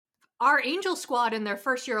our angel squad in their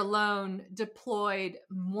first year alone deployed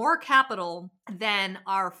more capital than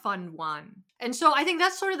our fund one. And so I think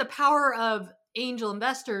that's sort of the power of angel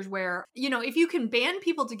investors where, if you can band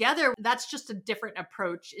people together, that's just a different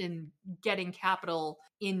approach in getting capital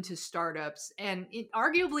into startups and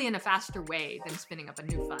arguably in a faster way than spinning up a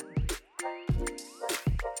new fund.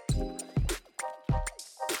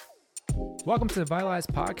 Welcome to the Vitalize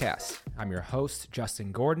Podcast. I'm your host,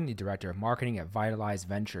 Justin Gordon, the Director of Marketing at Vitalize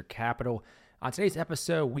Venture Capital. On today's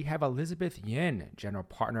episode, we have Elizabeth Yin, General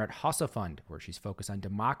Partner at Hustle Fund, where she's focused on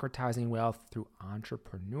democratizing wealth through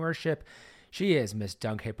entrepreneurship. She is Miss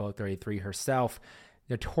Dunk Hippo 33 herself,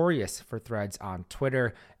 notorious for threads on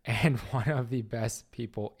Twitter, and one of the best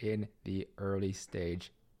people in the early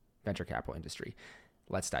stage venture capital industry.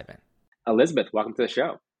 Let's dive in. Elizabeth, welcome to the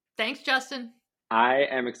show. Thanks, Justin. I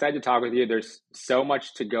am excited to talk with you. There's so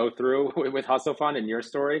much to go through with Hustle Fund and your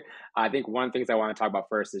story. I think one of the things I want to talk about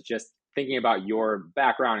first is just thinking about your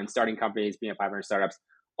background in starting companies, being at 500 startups,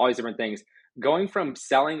 all these different things. Going from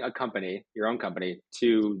selling a company, your own company,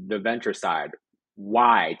 to the venture side,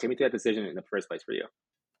 why? Take me through that decision in the first place for you.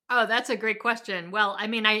 Oh, that's a great question. Well, I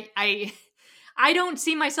mean, I don't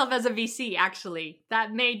see myself as a VC, actually.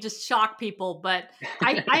 That may just shock people, but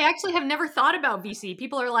I actually have never thought about VC.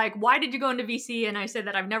 People are like, why did you go into VC? And I say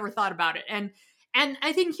that I've never thought about it. And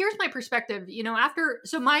I think here's my perspective,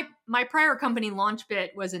 my prior company, LaunchBit,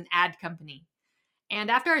 was an ad company. And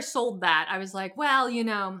after I sold that, I was like, well,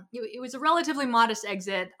 it was a relatively modest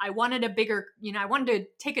exit. I wanted I wanted to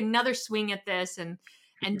take another swing at this and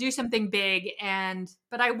do something big.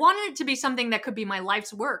 But I wanted it to be something that could be my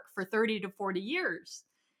life's work for 30 to 40 years.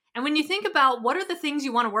 And when you think about what are the things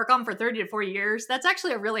you want to work on for 30 to 40 years, that's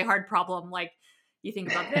actually a really hard problem. Like you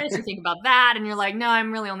think about this, you think about that, and you're like, no,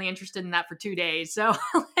 I'm really only interested in that for 2 days. So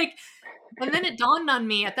and then it dawned on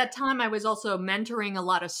me at that time, I was also mentoring a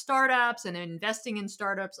lot of startups and investing in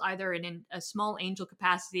startups, either in a small angel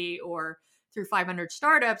capacity or through 500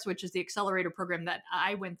 Startups, which is the accelerator program that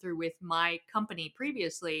I went through with my company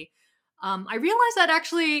previously. I realized that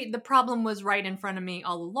actually the problem was right in front of me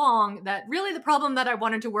all along, that really the problem that I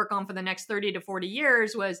wanted to work on for the next 30 to 40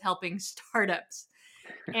 years was helping startups.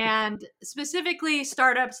 And specifically,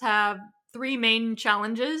 startups have three main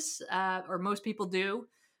challenges, or most people do: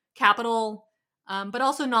 capital, but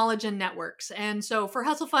also knowledge and networks. And so for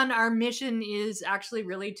Hustle Fund, our mission is actually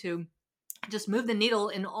really to just move the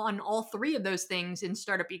needle on all three of those things in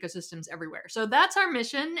startup ecosystems everywhere. So that's our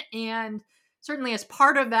mission. And certainly as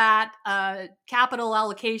part of that, capital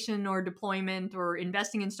allocation or deployment or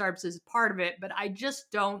investing in startups is part of it. But I just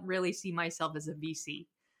don't really see myself as a VC.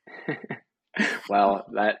 Well,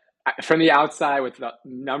 from the outside, with the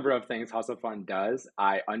number of things Hustle Fund does,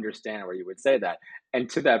 I understand where you would say that. And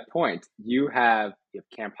to that point, you have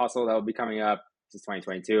Camp Hustle that will be coming up. This is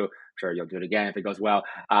 2022. I'm sure you'll do it again if it goes well.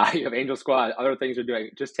 You have Angel Squad, other things you're doing.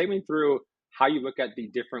 Just take me through how you look at the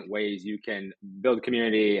different ways you can build a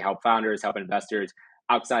community, help founders, help investors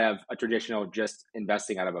outside of a traditional just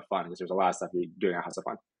investing out of a fund, because there's a lot of stuff you're doing at Hustle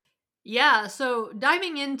Fund. Yeah. So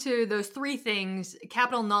diving into those three things,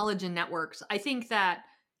 capital, knowledge, and networks, I think that,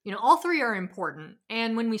 all three are important.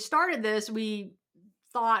 And when we started this, we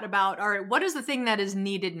thought about, all right, what is the thing that is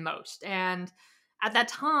needed most? And at that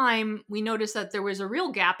time, we noticed that there was a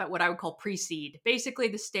real gap at what I would call pre-seed, basically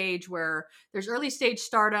the stage where there's early stage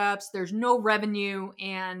startups, there's no revenue,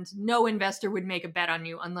 and no investor would make a bet on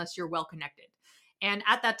you unless you're well connected. And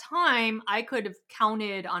at that time, I could have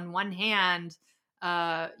counted on one hand,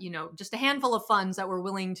 just a handful of funds that were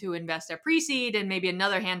willing to invest at pre-seed and maybe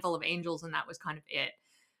another handful of angels, and that was kind of it.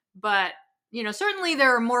 But certainly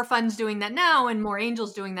there are more funds doing that now and more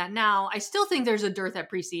angels doing that now. I still think there's a dearth at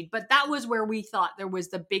pre-seed, but that was where we thought there was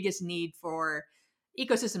the biggest need for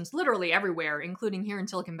ecosystems literally everywhere, including here in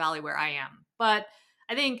Silicon Valley where I am. But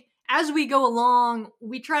I think as we go along,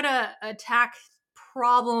 we try to attack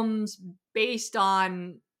problems based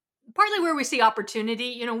on partly where we see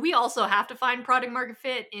opportunity. We also have to find product market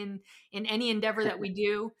fit in any endeavor that we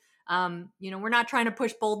do. We're not trying to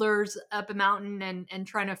push boulders up a mountain and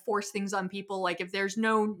trying to force things on people. Like if there's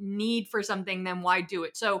no need for something, then why do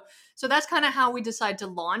it? So that's kind of how we decide to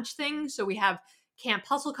launch things. So we have Camp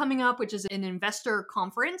Hustle coming up, which is an investor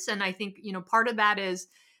conference. And I think, part of that is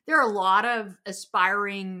there are a lot of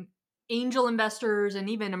aspiring angel investors and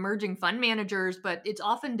even emerging fund managers, but it's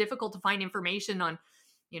often difficult to find information on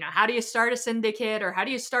how do you start a syndicate, or how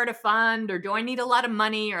do you start a fund, or do I need a lot of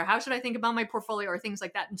money, or how should I think about my portfolio, or things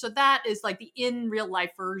like that. And so that is like the in real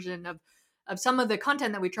life version of some of the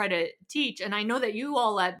content that we try to teach. And I know that you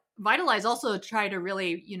all at Vitalize also try to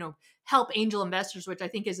really, help angel investors, which I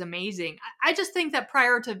think is amazing. I just think that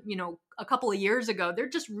prior to, a couple of years ago, there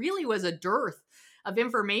just really was a dearth of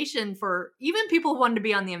information for even people who wanted to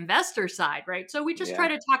be on the investor side, right? So we just try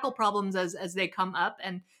Yeah. to tackle problems as they come up,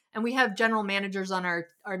 and we have general managers on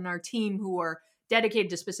our team who are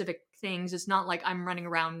dedicated to specific things. It's not like I'm running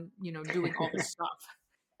around, doing all this stuff.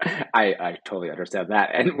 I totally understand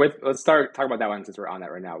that. And let's start talk about that one since we're on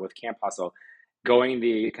that right now. With Camp Hustle, going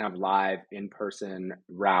the kind of live in-person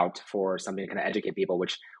route for something to kind of educate people,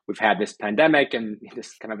 which we've had this pandemic and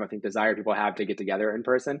this kind of, I think, desire people have to get together in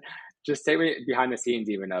person. Just take me behind the scenes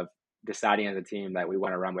even of deciding as a team that we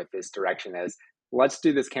want to run with this direction as let's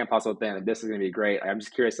do this Camp Hustle thing. And this is going to be great. I'm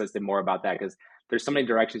just curious as to more about that because there's so many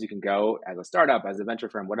directions you can go as a startup, as a venture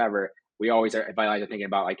firm, whatever. We always are Vitalize thinking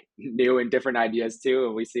about like new and different ideas too,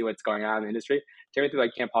 and we see what's going on in the industry. Take me through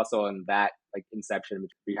like Camp Hustle and that like inception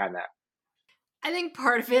behind that. I think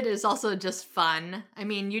part of it is also just fun. I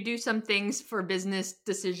mean, you do some things for business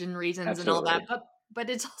decision reasons and all that, Absolutely. but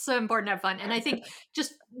it's also important to have fun. And I think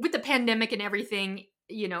just with the pandemic and everything,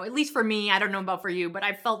 at least for me, I don't know about for you, but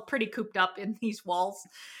I felt pretty cooped up in these walls.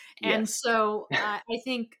 And Yes. so I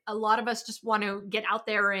think a lot of us just want to get out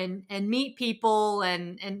there and meet people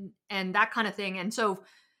and that kind of thing. And so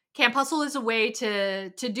Camp Hustle is a way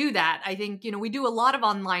to do that. I think, we do a lot of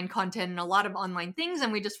online content and a lot of online things,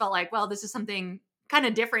 and we just felt like, well, this is something kind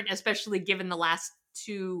of different, especially given the last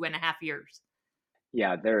 2.5 years.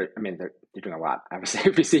 Yeah, they're doing a lot.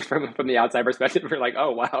 Obviously, if we see from the outside perspective, we're like,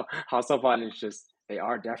 oh wow, Hustle Fund is just they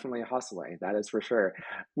are definitely hustling. That is for sure.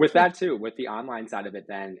 With that too, with the online side of it,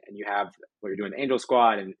 then, and you have what you're doing, the Angel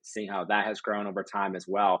Squad, and seeing how that has grown over time as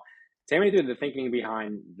well. Take me through the thinking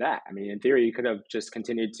behind that. I mean, in theory, you could have just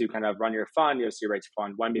continued to kind of run your fund. So you raised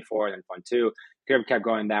fund one before, then fund two. You could have kept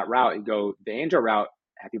going that route. You go the angel route,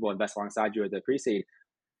 have people invest alongside you at the pre-seed.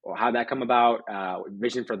 Well, how'd that come about?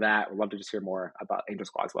 Vision for that. Would love to just hear more about Angel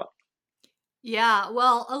Squad as well. Yeah,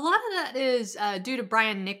 well, a lot of that is due to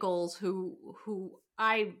Brian Nichols, who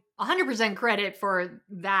I 100% credit for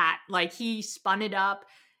that. Like he spun it up,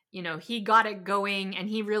 he got it going, and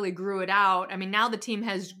he really grew it out. I mean, now the team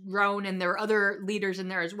has grown, and there are other leaders in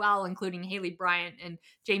there as well, including Haley Bryant and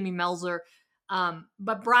Jamie Melzer.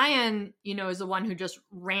 But Brian, is the one who just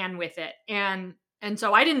ran with it, and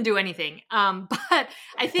so I didn't do anything. But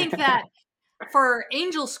I think that for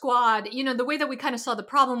Angel Squad, the way that we kind of saw the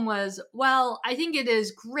problem was, well, I think it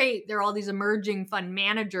is great. There are all these emerging fund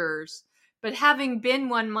managers, but having been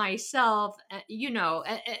one myself,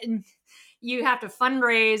 and you have to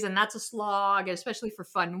fundraise, and that's a slog, especially for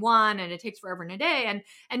fund one, and it takes forever and a day.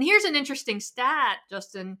 And here's an interesting stat,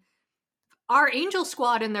 Justin. Our Angel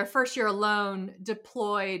Squad in their first year alone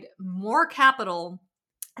deployed more capital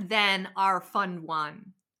than our fund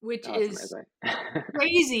one, which Oh, that's is amazing.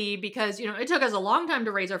 crazy because it took us a long time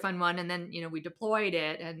to raise our fund one, and then we deployed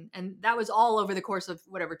it, and that was all over the course of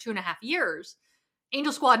whatever 2.5 years.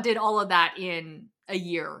 Angel Squad did all of that in a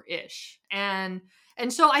year ish, and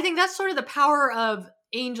so I think that's sort of the power of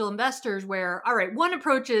angel investors, where all right, one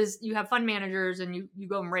approach is you have fund managers and you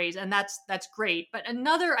go and raise, and that's great, but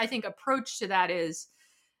another, I think, approach to that is,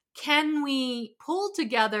 can we pull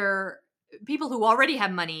together people who already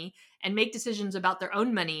have money and make decisions about their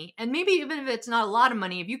own money? And maybe even if it's not a lot of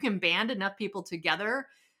money, if you can band enough people together,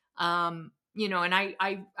 and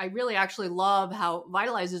I really actually love how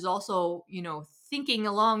Vitalize is also, thinking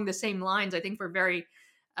along the same lines. I think we're very,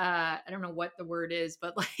 I don't know what the word is,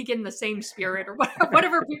 but like in the same spirit or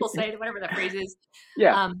whatever people say, whatever that phrase is.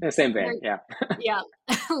 Yeah, Um, in the same vein. very, Yeah. yeah,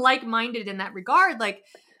 like-minded in that regard. Like,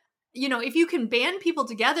 if you can band people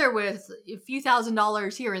together with a few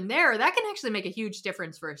 $1,000s here and there, that can actually make a huge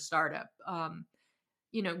difference for a startup.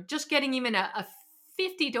 Just getting even a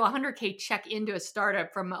 50 to 100K check into a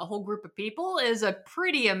startup from a whole group of people is a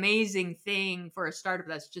pretty amazing thing for a startup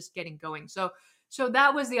that's just getting going. So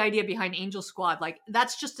that was the idea behind Angel Squad. Like,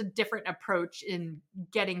 that's just a different approach in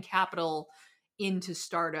getting capital into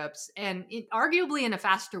startups, and arguably in a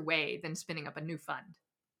faster way than spinning up a new fund.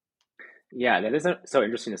 Yeah, that is so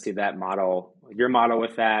interesting to see that model, your model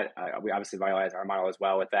with that. We obviously Vitalize our model as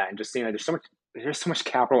well with that, and just seeing that there's so much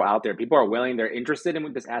capital out there. People are willing, they're interested in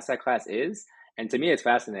what this asset class is, and to me, it's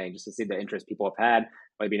fascinating just to see the interest people have had,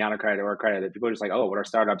 whether it be non-accredited or accredited. People are just like, oh, what are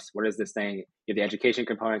startups? What is this thing? You have the education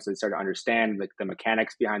components, so they start to understand like the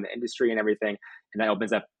mechanics behind the industry and everything, and that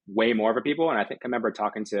opens up way more for people. And I remember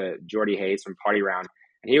talking to Jordy Hayes from Party Round,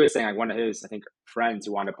 and he was saying like one of his, I think, friends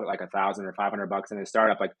who wanted to put like $1,000 or $500 in his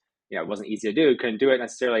startup, like it wasn't easy to do, couldn't do it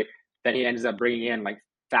necessarily. Then he ends up bringing in like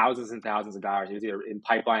thousands and thousands of dollars. He was either in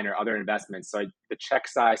pipeline or other investments. So the check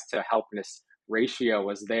size to help this ratio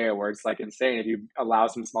was there where it's like insane if you allow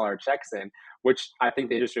some smaller checks in, which I think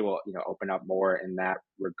the industry will, open up more in that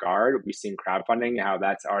regard. We've seen crowdfunding, how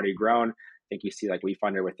that's already grown. I think you see like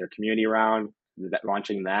WeFunder with their community round,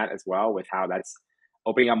 launching that as well, with how that's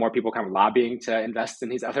opening up more people kind of lobbying to invest in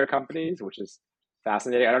these other companies, which is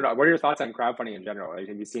fascinating. I don't know. What are your thoughts on crowdfunding in general? Like,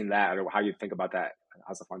 have you seen that, or how you think about that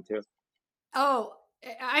as a fund too? Oh,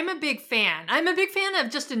 I'm a big fan. I'm a big fan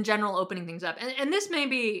of just in general opening things up. And this may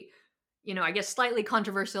be, I guess slightly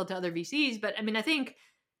controversial to other VCs, but I mean, I think,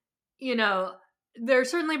 there's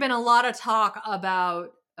certainly been a lot of talk about,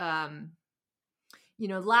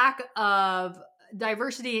 lack of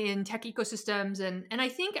diversity in tech ecosystems. And I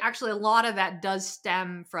think actually a lot of that does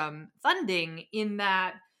stem from funding, in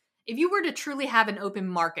that if you were to truly have an open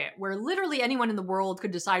market where literally anyone in the world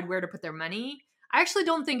could decide where to put their money, I actually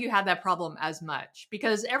don't think you have that problem as much,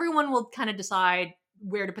 because everyone will kind of decide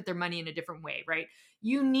where to put their money in a different way, right?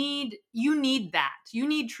 You need that. You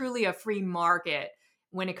need truly a free market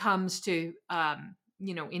when it comes to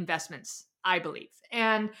investments, I believe.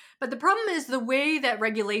 But the problem is the way that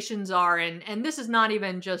regulations are, and this is not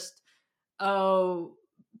even just,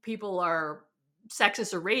 people are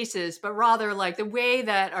sexist or racist, but rather like the way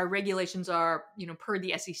that our regulations are, per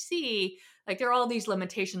the SEC. Like there are all these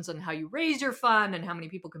limitations on how you raise your fund and how many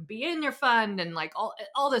people can be in your fund, and like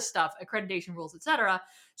all this stuff, accreditation rules, etc.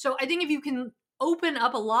 So I think if you can open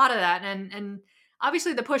up a lot of that, and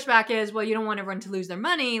obviously the pushback is, well, you don't want everyone to lose their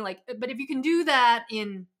money, but if you can do that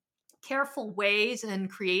in careful ways and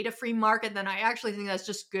create a free market, then I actually think that's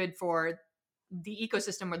just good for the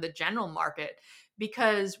ecosystem or the general market,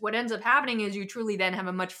 because what ends up happening is you truly then have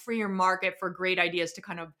a much freer market for great ideas to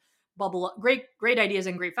kind of bubble up, great ideas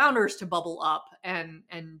and great founders to bubble up and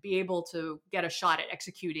be able to get a shot at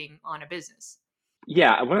executing on a business.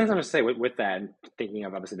 Yeah, one thing I'm going to say with that, and thinking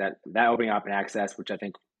of obviously that opening up and access, which I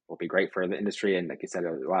think will be great for the industry, and like you said,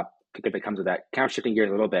 a lot if it comes with that. Kind of shifting gears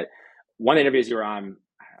a little bit. One of the interviews you were on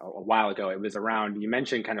a while ago, it was around, you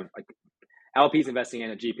mentioned kind of like LPs investing in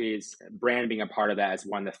the GPs, brand being a part of that as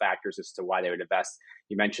one of the factors as to why they would invest.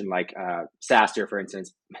 You mentioned like SaaStr, for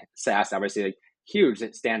instance. SaaS obviously like huge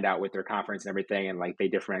standout with their conference and everything, and like they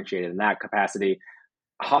differentiated in that capacity.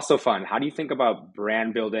 Hustle Fund, how do you think about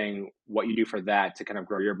brand building, what you do for that to kind of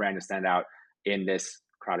grow your brand to stand out in this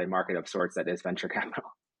crowded market of sorts that is venture capital?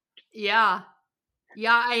 Yeah.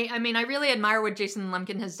 I mean, I really admire what Jason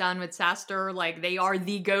Lemkin has done with SaaStr. Like they are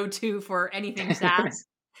the go-to for anything SaaS.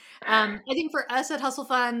 I think for us at Hustle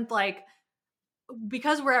Fund, like,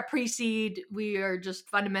 because we're at pre-seed, we are just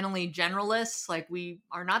fundamentally generalists. Like we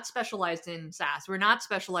are not specialized in SaaS. We're not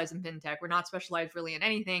specialized in fintech. We're not specialized really in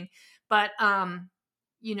anything. But,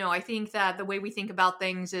 I think that the way we think about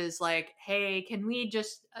things is like, hey, can we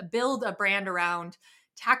just build a brand around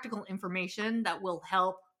tactical information that will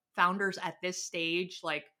help founders at this stage?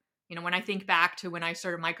 Like, when I think back to when I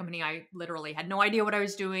started my company, I literally had no idea what I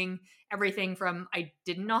was doing. Everything from I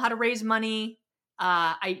didn't know how to raise money.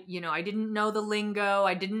 I didn't know the lingo.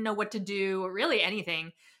 I didn't know what to do, or really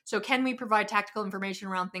anything. So can we provide tactical information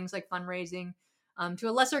around things like fundraising? To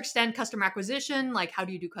a lesser extent, customer acquisition, like how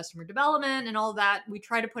do you do customer development and all that. We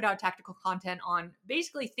try to put out tactical content on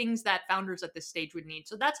basically things that founders at this stage would need.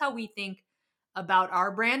 So that's how we think about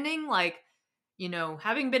our branding. Like,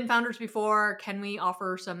 having been founders before, can we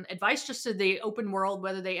offer some advice just to the open world,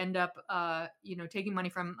 whether they end up, taking money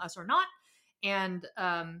from us or not? And,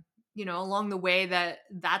 along the way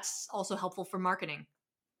that's also helpful for marketing.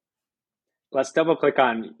 Let's double click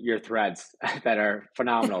on your threads that are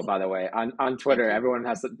phenomenal, by the way, on Twitter. Everyone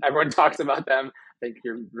talks about them. I think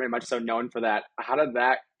you're very much so known for that. How did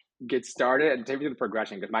that get started? And take me through the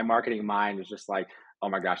progression, because my marketing mind is just like, oh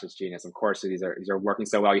my gosh, it's genius. Of course, these are working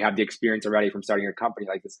so well. You have the experience already from starting your company.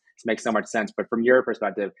 Like this makes so much sense. But from your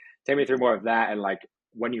perspective, take me through more of that. And like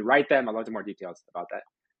when you write them, I'd love to more details about that.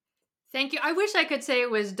 Thank you. I wish I could say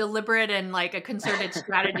it was deliberate and like a concerted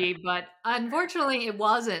strategy, but unfortunately it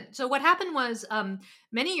wasn't. So what happened was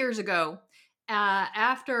many years ago,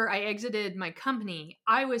 after I exited my company,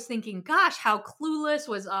 I was thinking, gosh, how clueless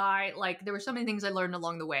was I? Like there were so many things I learned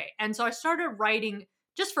along the way. And so I started writing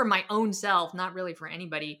just for my own self, not really for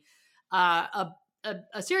anybody, a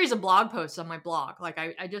series of blog posts on my blog. Like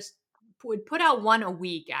I just would put out one a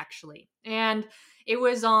week actually. And it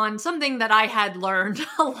was on something that I had learned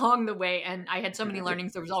along the way. And I had so many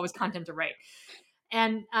learnings, there was always content to write.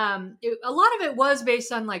 And a lot of it was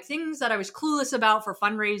based on like things that I was clueless about for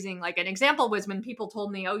fundraising. Like an example was when people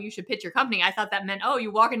told me, oh, you should pitch your company. I thought that meant, oh,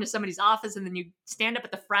 you walk into somebody's office and then you stand up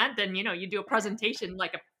at the front and, you do a presentation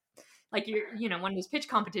like like one of those pitch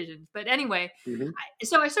competitions. But anyway, Mm-hmm.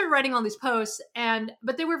 so I started writing all these posts,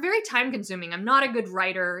 but they were very time consuming. I'm not a good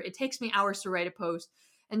writer. It takes me hours to write a post.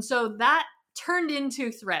 And so that turned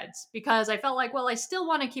into threads because I felt like, well, I still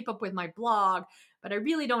want to keep up with my blog, but I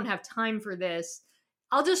really don't have time for this.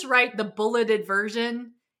 I'll just write the bulleted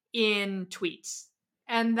version in tweets.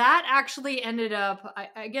 And that actually ended up,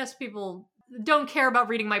 I guess people don't care about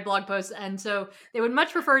reading my blog posts. And so they would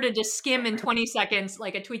much prefer to just skim in 20 seconds,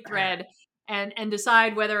 like a tweet thread, and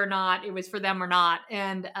decide whether or not it was for them or not.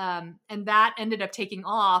 And that ended up taking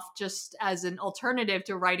off just as an alternative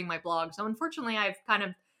to writing my blog. So unfortunately, I've kind of,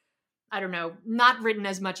 I don't know, not written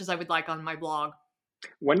as much as I would like on my blog.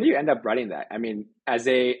 When do you end up writing that? I mean, as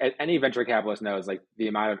any venture capitalist knows, like the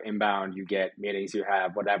amount of inbound you get, meetings you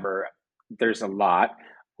have, whatever, there's a lot.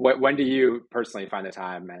 When do you personally find the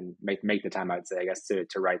time and make the time, I would say, I guess,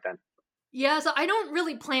 to write then? Yeah, so I don't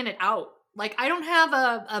really plan it out. Like I don't have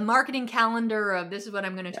a marketing calendar of this is what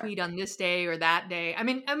I'm going to tweet on this day or that day. I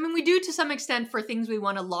mean we do to some extent for things we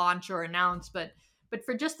want to launch or announce, but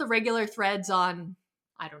for just the regular threads on,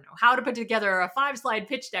 I don't know, how to put together a 5-slide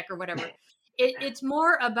pitch deck or whatever. It's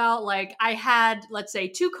more about like I had, let's say,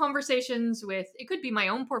 2 conversations with, it could be my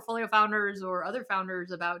own portfolio founders or other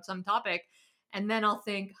founders about some topic. And then I'll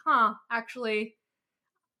think, actually,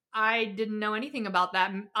 I didn't know anything about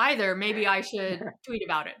that either. Maybe I should tweet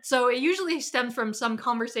about it. So it usually stems from some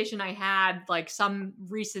conversation I had like some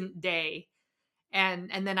recent day. And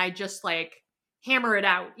then I just like hammer it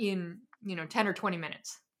out in, 10 or 20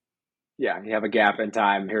 minutes. Yeah, you have a gap in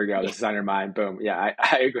time. Here we go. This is on your mind. Boom. Yeah,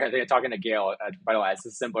 I agree. I think talking to Gail at Vitalize, it's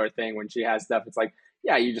a similar thing when she has stuff. It's like,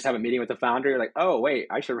 yeah, you just have a meeting with the founder. You're like, oh, wait,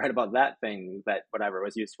 I should write about that thing that whatever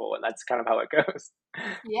was useful. And that's kind of how it goes.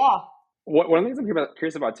 Yeah. One of the things I'm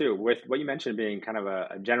curious about too, with what you mentioned being kind of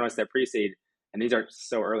a generalist at pre-seed, and these are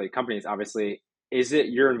so early companies, obviously, is it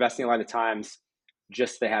you're investing a lot of times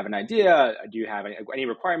just to have an idea? Do you have any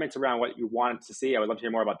requirements around what you want to see? I would love to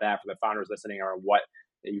hear more about that for the founders listening, or what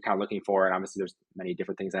you're kind of looking for. And obviously there's many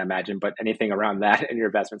different things I imagine, but anything around that in your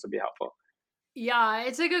investments would be helpful. Yeah,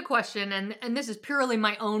 it's a good question. And this is purely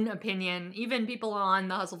my own opinion. Even people on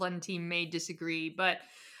the Hustle Fund team may disagree. But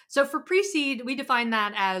so for pre-seed, we define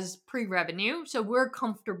that as pre-revenue. So we're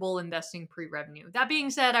comfortable investing pre-revenue. That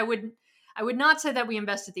being said, I would not say that we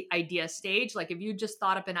invest at the idea stage. Like if you just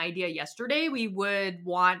thought up an idea yesterday, we would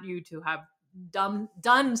want you to have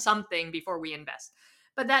done something before we invest.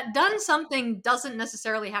 But that done something doesn't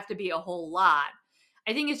necessarily have to be a whole lot.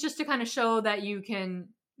 I think it's just to kind of show that you can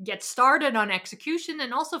get started on execution,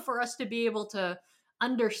 and also for us to be able to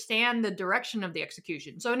understand the direction of the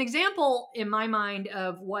execution. So an example in my mind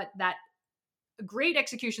of what that great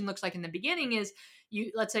execution looks like in the beginning is,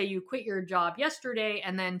 let's say you quit your job yesterday,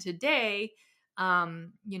 and then today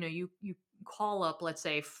you call up, let's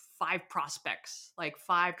say, 5 prospects, like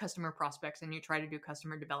 5 customer prospects, and you try to do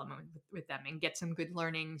customer development with them and get some good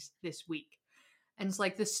learnings this week. And it's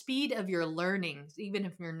like the speed of your learnings, even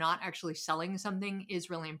if you're not actually selling something, is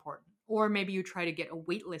really important. Or maybe you try to get a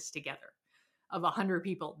wait list together of 100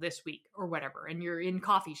 people this week or whatever, and you're in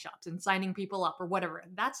coffee shops and signing people up or whatever.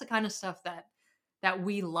 That's the kind of stuff that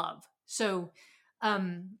we love. So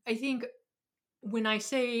I think when I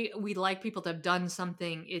say we'd like people to have done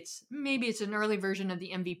something, maybe it's an early version of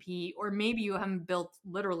the MVP, or maybe you haven't built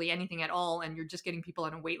literally anything at all and you're just getting people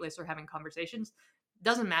on a wait list or having conversations.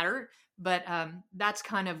 Doesn't matter, but that's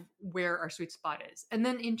kind of where our sweet spot is. And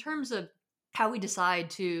then in terms of how we decide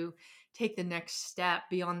to take the next step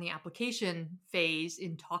beyond the application phase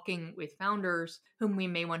in talking with founders whom we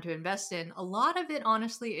may want to invest in, a lot of it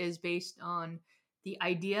honestly is based on the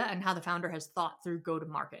idea and how the founder has thought through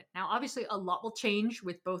go-to-market. Now, obviously, a lot will change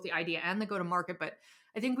with both the idea and the go-to-market, but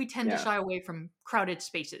I think we tend to shy away from crowded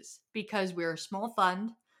spaces because we're a small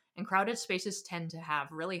fund, and crowded spaces tend to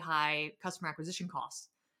have really high customer acquisition costs,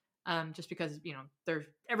 just because there's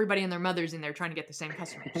everybody and their mothers in there trying to get the same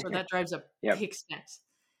customers, so that drives up big expense.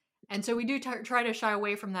 And so we do try to shy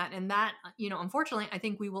away from that, and that unfortunately, I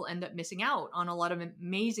think we will end up missing out on a lot of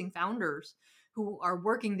amazing founders who are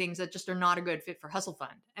working things that just are not a good fit for Hustle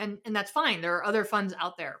Fund. And that's fine. There are other funds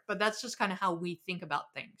out there, but that's just kind of how we think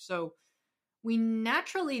about things. So we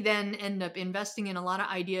naturally then end up investing in a lot of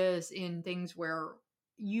ideas in things where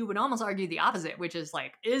you would almost argue the opposite, which is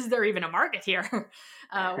like, is there even a market here?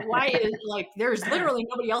 Why is there's literally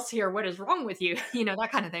nobody else here. What is wrong with you?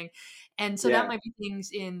 That kind of thing. And so that might be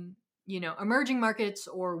things in, emerging markets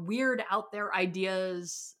or weird out there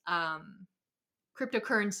ideas,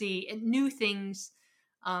 cryptocurrency and new things,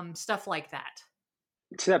 stuff like that.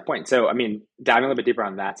 To that point, so I mean, diving a little bit deeper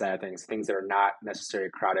on that side of things that are not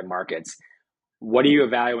necessarily crowded markets, what are you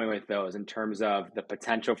evaluating with those in terms of the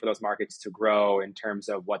potential for those markets to grow, in terms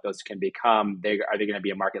of what those can become? Are they going to be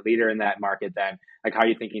a market leader in that market then? Like, how are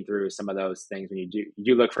you thinking through some of those things when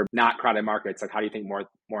you look for not crowded markets? Like, how do you think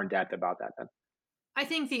more in depth about that then? I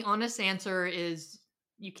think the honest answer is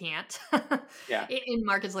you can't Yeah. in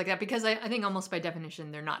markets like that, because I think almost by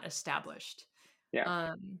definition they're not established.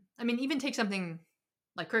 Yeah. I mean, even take something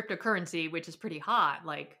like cryptocurrency, which is pretty hot.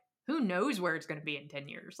 Like, who knows where it's going to be in 10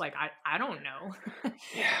 years? Like, I don't know.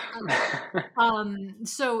 Yeah.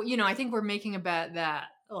 So, I think we're making a bet that,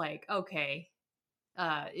 like, okay,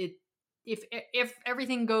 it if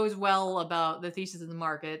everything goes well about the thesis of the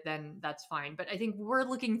market, then that's fine. But I think we're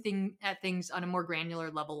looking at things on a more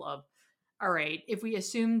granular level of, all right, if we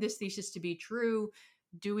assume this thesis to be true,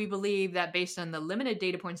 do we believe that based on the limited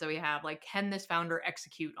data points that we have, like, can this founder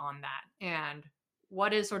execute on that? And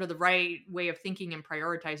what is sort of the right way of thinking and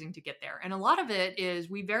prioritizing to get there? And a lot of it is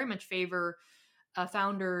we very much favor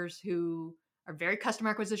founders who are very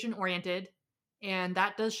customer acquisition oriented. And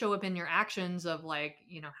that does show up in your actions of, like,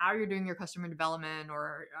 how you're doing your customer development,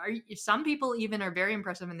 or some people even are very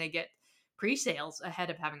impressive and they get pre-sales ahead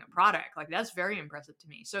of having a product. Like, that's very impressive to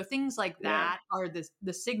me. So things like Yeah. that are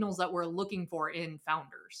the signals that we're looking for in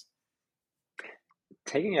founders.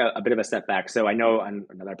 Taking a bit of a step back. So I know on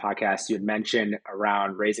another podcast you had mentioned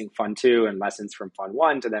around raising fund two and lessons from fund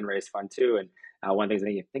one to then raise fund two. And one of the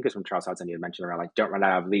things I think is from Charles Hudson, you had mentioned around, like, don't run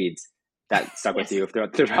out of leads. That stuck with Yes. you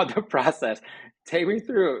throughout the process. Take me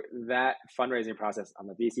through that fundraising process on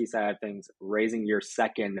the VC side of things, raising your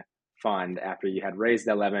second fund after you had raised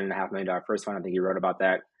the $11.5 million first fund. I think you wrote about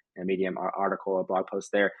that in a Medium article, a blog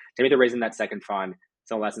post there. Take me through raising that second fund,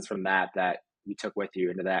 some lessons from that you took with you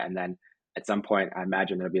into that. And then at some point, I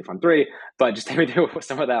imagine there'll be a fund three, but just take me through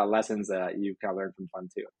some of the lessons you kind of learned from fund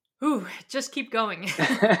two. Ooh, just keep going.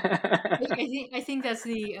 I think that's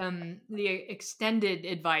the extended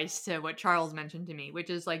advice to what Charles mentioned to me,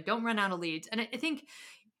 which is, like, don't run out of leads. And I think,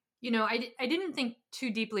 I didn't think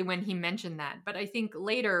too deeply when he mentioned that, but I think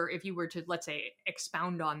later, if you were to, let's say,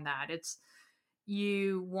 expound on that, it's,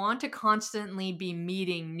 you want to constantly be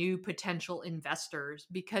meeting new potential investors,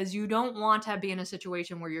 because you don't want to be in a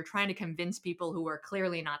situation where you're trying to convince people who are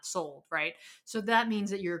clearly not sold, right? So that means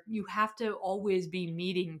that you have to always be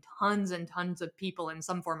meeting tons and tons of people in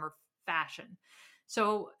some form or fashion.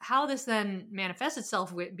 So how this then manifests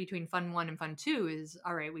itself between fund one and fund two is,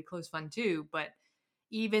 all right, we close fund two, but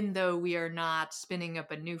even though we are not spinning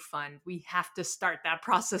up a new fund, we have to start that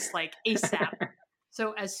process, like, ASAP.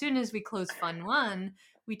 So as soon as we closed fund one,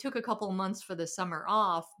 we took a couple months for the summer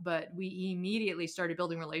off, but we immediately started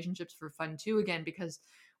building relationships for fund two again, because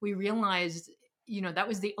we realized, that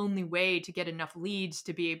was the only way to get enough leads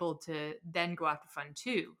to be able to then go after fund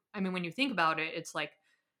two. I mean, when you think about it, it's like,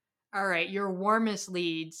 all right, your warmest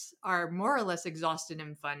leads are more or less exhausted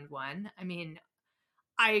in fund one. I mean,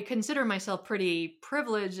 I consider myself pretty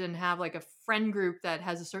privileged and have, like, a friend group that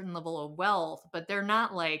has a certain level of wealth, but they're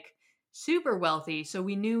not, like, super wealthy. So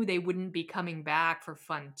we knew they wouldn't be coming back for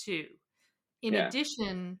fund two. In Yeah.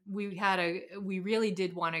 addition, we really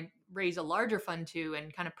did want to raise a larger fund two,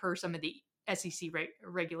 and kind of per some of the SEC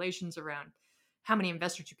regulations around how many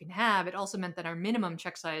investors you can have. It also meant that our minimum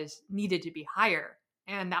check size needed to be higher.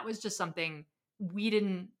 And that was just something we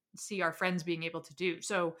didn't see our friends being able to do.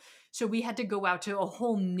 So we had to go out to a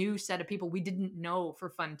whole new set of people we didn't know for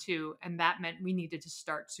fund two. And that meant we needed to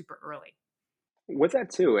start super early. With that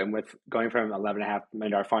too, and with going from $11.5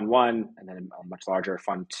 million fund one and then a much larger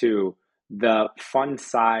fund two, the fund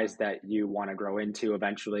size that you want to grow into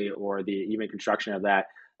eventually, or the even construction of that,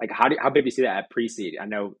 like, how big do you see that at pre-seed? I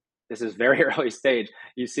know this is very early stage.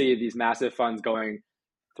 You see these massive funds going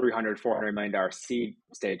 $300-400 million seed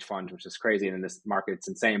stage funds, which is crazy, and in this market it's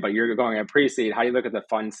insane. But you're going at pre-seed. How do you look at the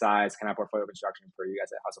fund size, kind of portfolio construction for you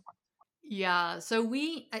guys at Hustle Fund? Yeah, so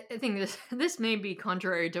I think this may be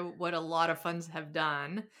contrary to what a lot of funds have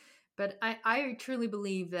done, but I truly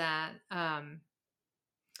believe that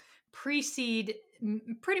pre-seed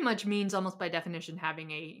pretty much means, almost by definition, having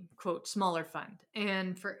a, quote, smaller fund.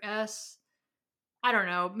 And for us, I don't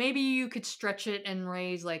know, maybe you could stretch it and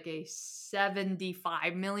raise like a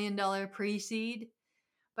 $75 million pre-seed.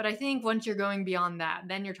 But I think once you're going beyond that,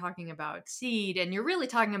 then you're talking about seed, and you're really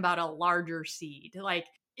talking about a larger seed. Like,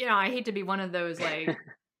 I hate to be one of those, like,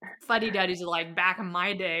 fuddy-duddies, like, back in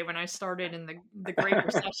my day when I started in the Great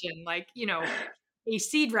Recession, like, a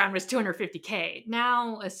seed round was $250K.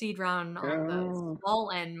 Now a seed round on the Oh.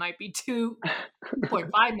 small end might be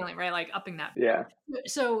 $2.5 million, right? Like, upping that. Yeah.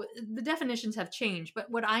 So the definitions have changed, but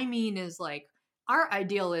what I mean is, like, our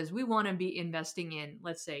ideal is we want to be investing in,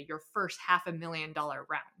 let's say, your first $500,000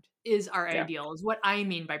 round. is our ideal, is what I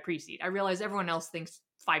mean by pre-seed. I realize everyone else thinks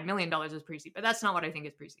 $5 million is pre-seed, but that's not what I think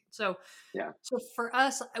is pre-seed. So for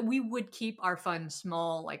us, we would keep our fund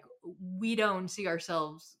small. Like, we don't see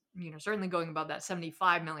ourselves, certainly going above that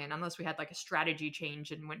 75 million, unless we had like a strategy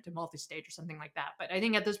change and went to multi-stage or something like that. But I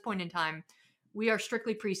think at this point in time, we are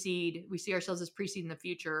strictly pre-seed. We see ourselves as pre-seed in the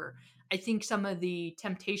future. I think some of the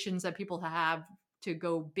temptations that people have to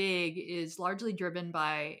go big is largely driven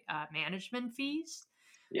by management fees.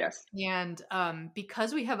 Yes. And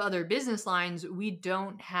because we have other business lines, we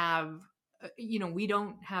don't have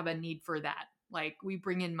a need for that. Like, we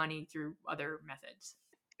bring in money through other methods.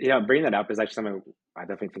 Bringing that up is actually something I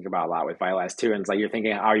definitely think about a lot with Vitalize too. And it's like, you're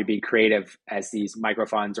thinking how you be creative as these micro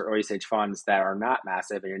funds or early stage funds that are not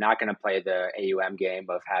massive, and you're not going to play the AUM game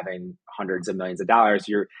of having hundreds of millions of dollars.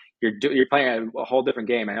 You're playing a whole different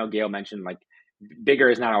game. I know Gail mentioned like bigger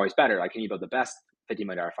is not always better. Like, can you build the best $50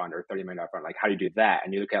 million fund or $30 million fund? Like, how do you do that?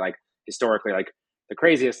 And you look at like historically, like the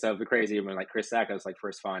craziest of the crazy, when like Chris Sacco's like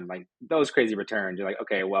first fund, like those crazy returns, you're like,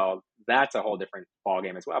 okay, well, that's a whole different ball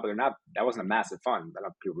game as well. But that wasn't a massive fund. I don't know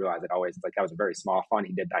if people realize it always, like, that was a very small fund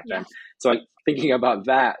he did back then. So like, thinking about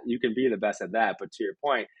that, you can be the best at that. But to your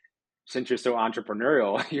point, since you're so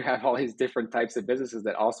entrepreneurial, you have all these different types of businesses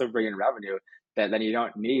that also bring in revenue, that then you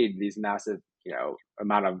don't need these massive,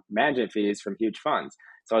 amount of management fees from huge funds.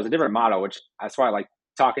 So it's a different model, which that's why I like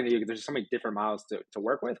talking to you, because there's so many different models to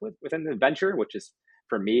work within the venture, which is,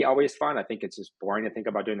 for me, always fun. I think it's just boring to think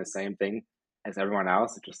about doing the same thing as everyone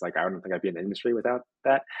else. It's just like, I don't think I'd be in the industry without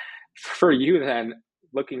that. For you then,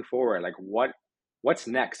 looking forward, like what's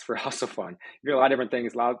next for Hustle Fund? You do a lot of different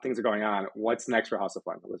things, a lot of things are going on. What's next for Hustle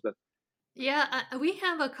Fund, Elizabeth? Yeah, we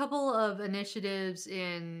have a couple of initiatives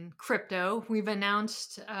in crypto. We've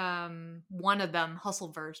announced one of them,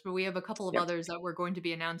 Hustleverse, but we have a couple of others that we're going to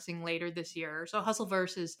be announcing later this year. So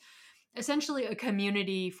Hustleverse is essentially a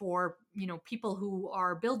community for, people who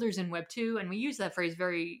are builders in Web 2. And we use that phrase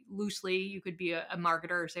very loosely. You could be a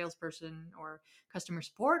marketer or salesperson or customer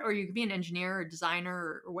support, or you could be an engineer or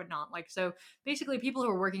designer or whatnot. Like, so basically people who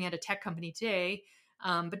are working at a tech company today,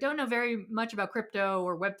 but don't know very much about crypto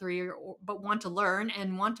or Web3, but want to learn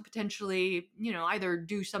and want to potentially, either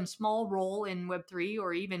do some small role in Web3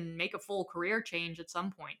 or even make a full career change at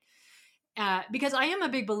some point. Because I am a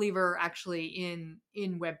big believer actually in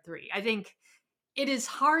Web3. I think it is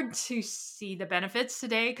hard to see the benefits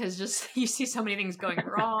today because just you see so many things going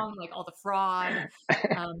wrong, like all the fraud,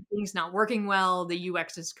 things not working well, the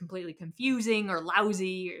UX is completely confusing or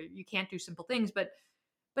lousy, or you can't do simple things. But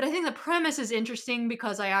I think the premise is interesting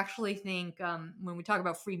because I actually think when we talk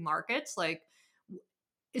about free markets, like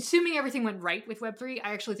assuming everything went right with Web3,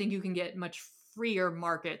 I actually think you can get much freer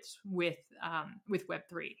markets with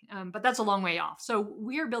Web3. But that's a long way off. So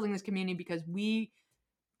we are building this community because we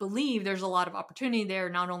believe there's a lot of opportunity there,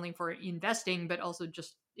 not only for investing, but also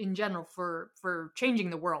just in general for changing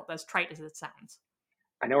the world, as trite as it sounds.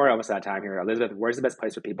 I know we're almost out of time here. Elizabeth, where's the best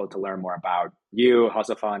place for people to learn more about you,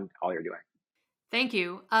 Hustle Fund, all you're doing? Thank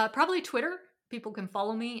you. Probably Twitter. People can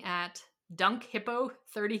follow me at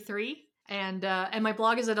dunkhippo33. And my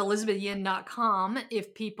blog is at elizabethyin.com.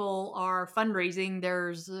 If people are fundraising,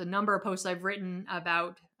 there's a number of posts I've written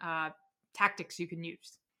about tactics you can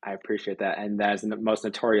use. I appreciate that. And that is the most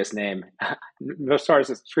notorious name, notorious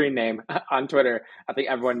screen name on Twitter. I think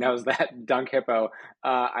everyone knows that, Dunk Hippo.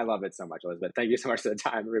 I love it so much, Elizabeth. Thank you so much for the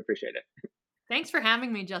time. We appreciate it. Thanks for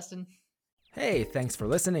having me, Justin. Hey, thanks for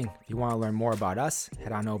listening. If you want to learn more about us,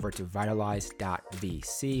 head on over to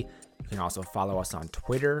vitalize.vc. You can also follow us on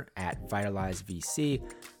Twitter at VitalizeVC,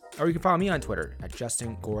 or you can follow me on Twitter at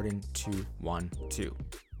JustinGordon212.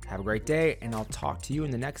 Have a great day, and I'll talk to you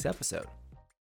in the next episode.